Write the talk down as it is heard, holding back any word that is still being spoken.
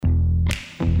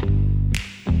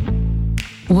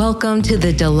Welcome to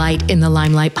the Delight in the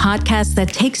Limelight podcast that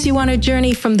takes you on a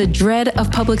journey from the dread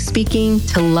of public speaking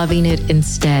to loving it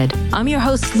instead. I'm your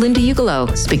host, Linda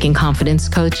Ugolo, speaking confidence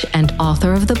coach and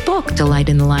author of the book, Delight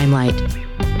in the Limelight.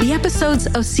 The episodes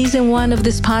of season 1 of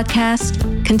this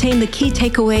podcast contain the key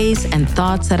takeaways and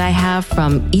thoughts that I have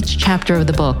from each chapter of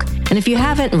the book. And if you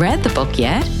haven't read the book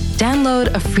yet,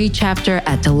 download a free chapter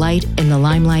at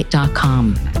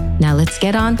delightinthelimelight.com. Now let's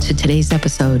get on to today's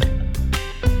episode.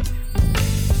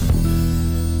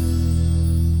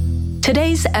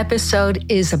 Today's episode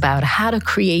is about how to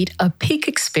create a peak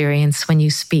experience when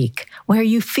you speak, where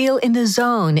you feel in the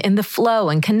zone, in the flow,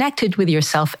 and connected with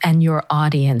yourself and your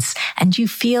audience, and you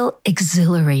feel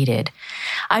exhilarated.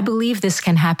 I believe this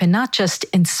can happen not just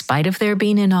in spite of there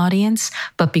being an audience,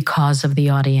 but because of the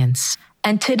audience.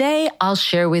 And today I'll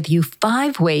share with you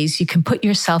 5 ways you can put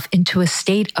yourself into a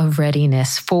state of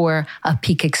readiness for a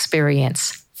peak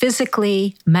experience.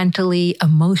 Physically, mentally,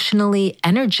 emotionally,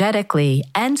 energetically,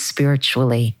 and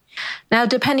spiritually. Now,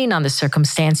 depending on the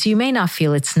circumstance, you may not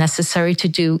feel it's necessary to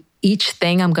do each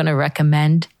thing I'm going to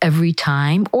recommend every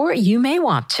time, or you may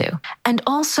want to. And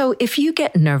also, if you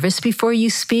get nervous before you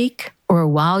speak, or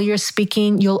while you're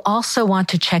speaking, you'll also want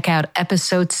to check out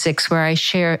episode 6, where I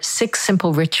share 6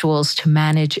 simple rituals to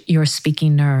manage your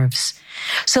speaking nerves.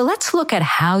 So let's look at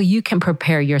how you can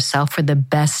prepare yourself for the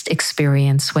best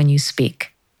experience when you speak.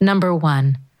 Number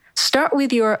 1, start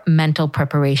with your mental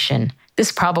preparation.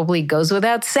 This probably goes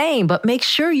without saying, but make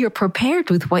sure you're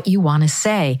prepared with what you want to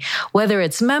say, whether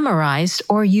it's memorized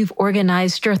or you've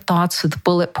organized your thoughts with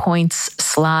bullet points,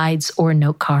 slides, or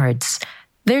note cards.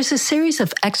 There's a series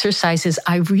of exercises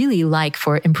I really like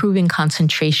for improving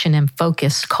concentration and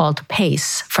focus called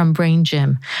PACE from Brain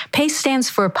Gym. PACE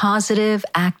stands for positive,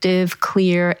 active,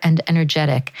 clear, and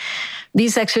energetic.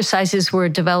 These exercises were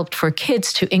developed for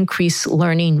kids to increase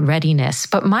learning readiness,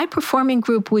 but my performing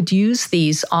group would use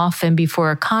these often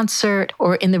before a concert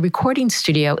or in the recording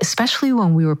studio, especially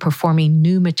when we were performing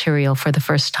new material for the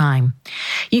first time.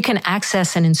 You can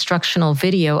access an instructional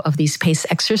video of these PACE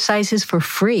exercises for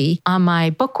free on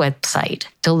my book website,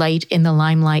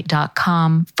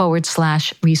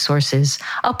 delightinthelimelight.com/resources.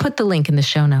 I'll put the link in the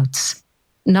show notes.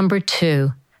 Number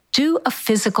 2, do a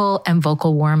physical and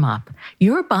vocal warm-up.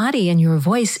 Your body and your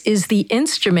voice is the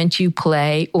instrument you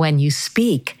play when you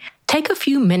speak. Take a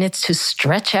few minutes to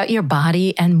stretch out your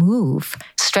body and move.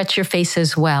 Stretch your face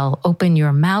as well. Open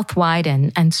your mouth wide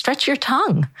and stretch your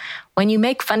tongue. When you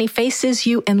make funny faces,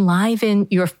 you enliven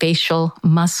your facial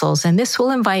muscles, and this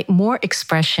will invite more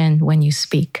expression when you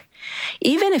speak.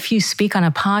 Even if you speak on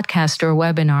a podcast or a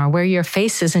webinar where your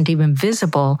face isn't even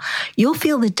visible, you'll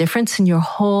feel the difference in your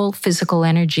whole physical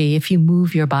energy if you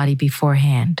move your body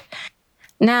beforehand.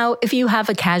 Now, if you have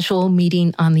a casual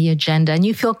meeting on the agenda and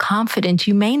you feel confident,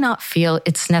 you may not feel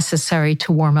it's necessary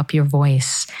to warm up your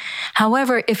voice.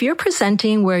 However, if you're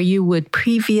presenting where you would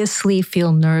previously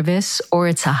feel nervous or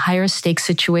it's a higher stakes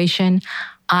situation,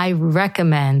 I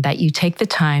recommend that you take the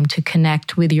time to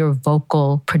connect with your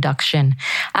vocal production.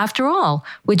 After all,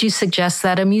 would you suggest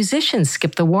that a musician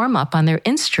skip the warm-up on their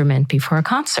instrument before a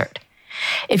concert?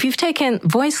 If you've taken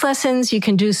voice lessons, you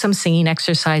can do some singing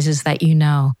exercises that you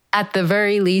know. At the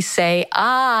very least, say,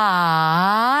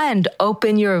 ah, and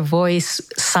open your voice,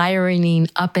 sirening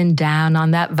up and down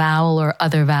on that vowel or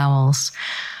other vowels.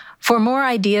 For more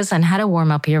ideas on how to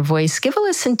warm up your voice, give a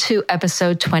listen to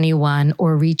episode 21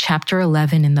 or read chapter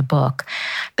 11 in the book.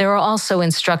 There are also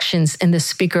instructions in the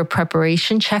speaker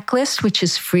preparation checklist, which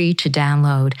is free to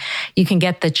download. You can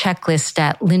get the checklist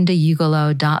at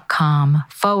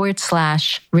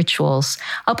lindaugolo.com/rituals.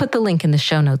 I'll put the link in the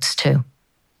show notes too.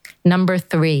 Number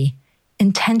 3,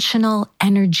 intentional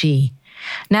energy.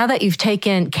 Now that you've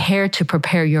taken care to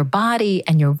prepare your body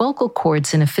and your vocal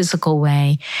cords in a physical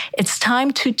way, it's time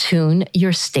to tune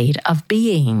your state of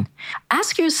being.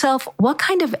 Ask yourself, what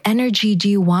kind of energy do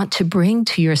you want to bring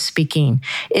to your speaking?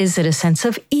 Is it a sense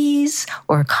of ease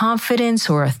or confidence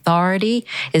or authority?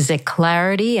 Is it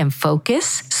clarity and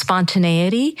focus,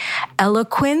 spontaneity,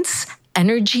 eloquence,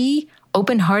 energy,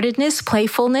 open-heartedness,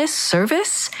 playfulness,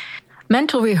 service?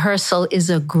 Mental rehearsal is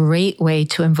a great way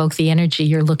to invoke the energy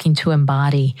you're looking to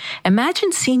embody.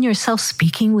 Imagine seeing yourself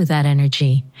speaking with that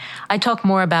energy. I talk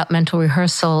more about mental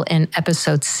rehearsal in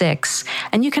episode 6,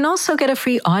 and you can also get a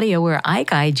free audio where I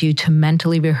guide you to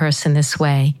mentally rehearse in this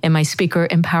way in my speaker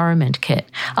empowerment kit.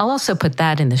 I'll also put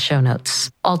that in the show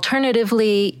notes.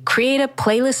 Alternatively, create a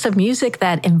playlist of music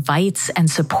that invites and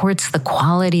supports the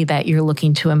quality that you're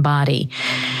looking to embody.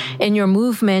 In your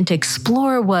movement,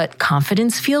 explore what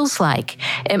confidence feels like.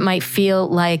 It might feel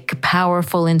like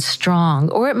powerful and strong,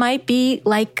 or it might be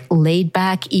like laid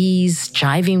back ease,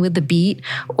 jiving with the beat,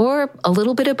 or a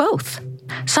little bit of both.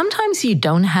 Sometimes you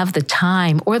don't have the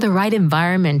time or the right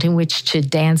environment in which to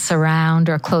dance around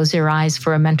or close your eyes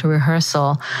for a mental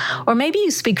rehearsal. Or maybe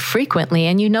you speak frequently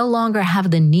and you no longer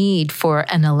have the need for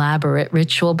an elaborate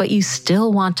ritual, but you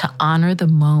still want to honor the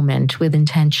moment with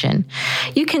intention.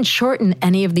 You can shorten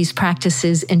any of these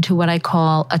practices into what I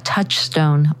call a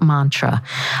touchstone mantra.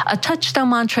 A touchstone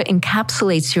mantra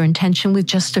encapsulates your intention with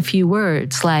just a few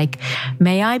words like,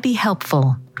 "May I be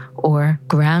helpful," or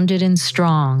 "grounded and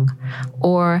strong,"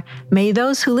 or "may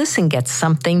those who listen get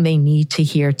something they need to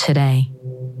hear today."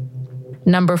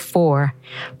 Number 4,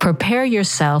 prepare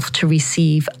yourself to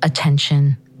receive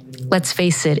attention. Let's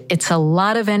face it, it's a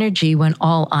lot of energy when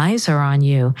all eyes are on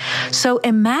you. So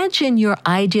imagine your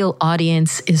ideal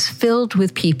audience is filled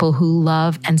with people who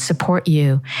love and support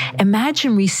you.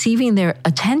 Imagine receiving their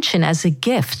attention as a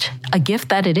gift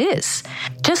that it is.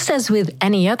 Just as with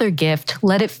any other gift,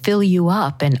 let it fill you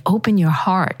up and open your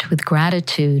heart with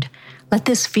gratitude. Let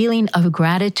this feeling of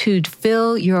gratitude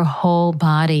fill your whole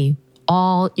body,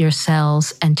 all your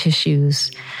cells and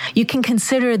tissues. You can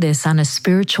consider this on a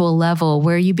spiritual level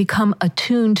where you become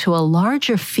attuned to a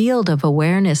larger field of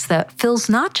awareness that fills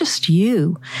not just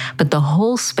you, but the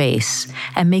whole space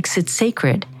and makes it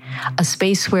sacred, a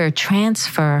space where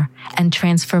transfer and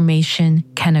transformation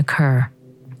can occur.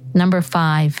 Number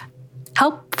 5,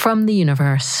 help from the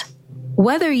universe.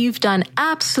 Whether you've done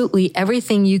absolutely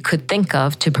everything you could think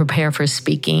of to prepare for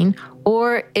speaking,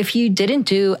 or if you didn't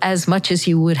do as much as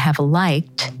you would have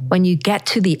liked, when you get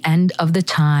to the end of the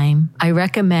time, I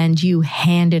recommend you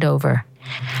hand it over.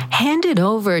 Hand it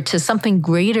over to something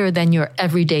greater than your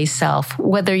everyday self,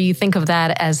 whether you think of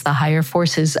that as the higher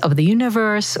forces of the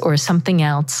universe or something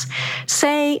else.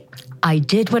 Say, "I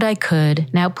did what I could.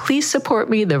 Now please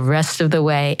support me the rest of the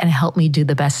way and help me do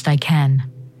the best I can."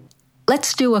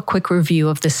 Let's do a quick review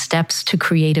of the steps to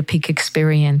create a peak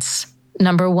experience.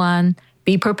 Number 1,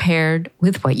 be prepared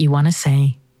with what you want to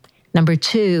say. Number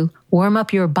 2, warm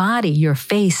up your body, your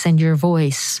face, and your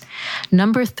voice.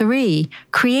 Number 3,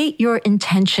 create your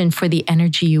intention for the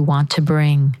energy you want to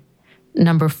bring.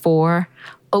 Number 4,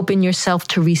 open yourself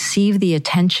to receive the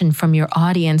attention from your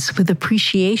audience with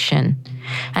appreciation.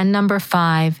 And number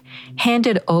 5, hand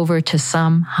it over to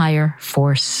some higher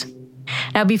force.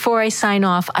 Now, before I sign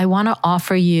off, I want to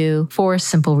offer you 4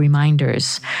 simple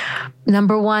reminders.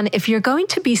 Number 1, if you're going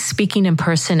to be speaking in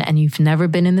person and you've never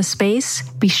been in the space,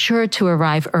 be sure to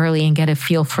arrive early and get a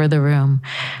feel for the room.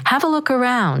 Have a look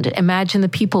around. Imagine the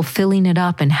people filling it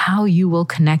up and how you will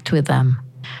connect with them.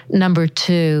 Number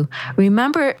 2,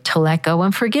 remember to let go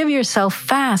and forgive yourself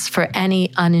fast for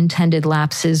any unintended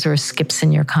lapses or skips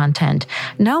in your content.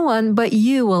 No one but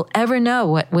you will ever know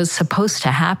what was supposed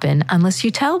to happen unless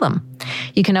you tell them.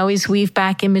 You can always weave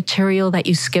back in material that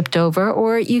you skipped over,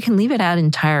 or you can leave it out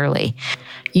entirely.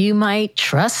 You might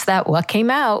trust that what came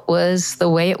out was the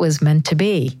way it was meant to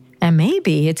be, and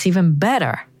maybe it's even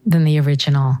better than the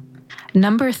original.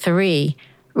 Number 3,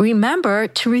 remember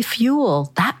to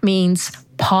refuel. That means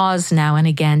pause now and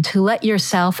again to let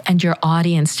yourself and your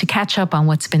audience to catch up on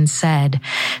what's been said.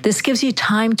 This gives you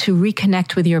time to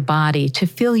reconnect with your body, to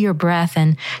feel your breath,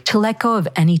 and to let go of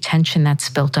any tension that's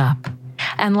built up.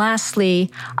 And lastly,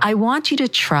 I want you to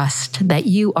trust that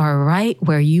you are right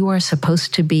where you are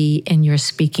supposed to be in your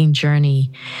speaking journey.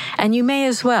 And you may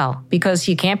as well, because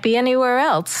you can't be anywhere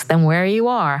else than where you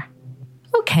are.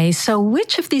 Okay, so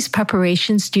which of these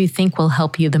preparations do you think will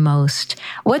help you the most?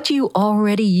 What do you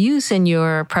already use in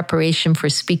your preparation for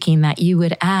speaking that you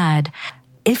would add?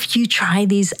 If you try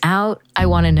these out, I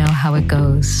want to know how it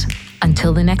goes.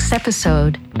 Until the next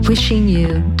episode, wishing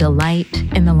you delight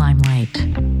in the limelight.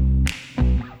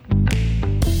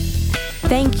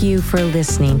 Thank you for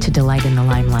listening to Delight in the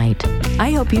Limelight.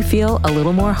 I hope you feel a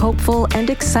little more hopeful and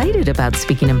excited about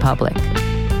speaking in public.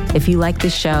 If you like the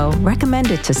show,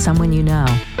 recommend it to someone you know.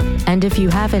 And if you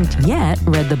haven't yet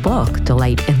read the book,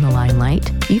 Delight in the Limelight,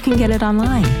 you can get it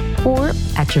online or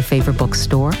at your favorite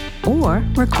bookstore or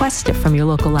request it from your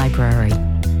local library.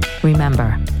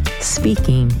 Remember,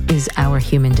 speaking is our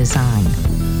human design.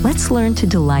 Let's learn to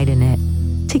delight in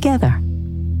it together.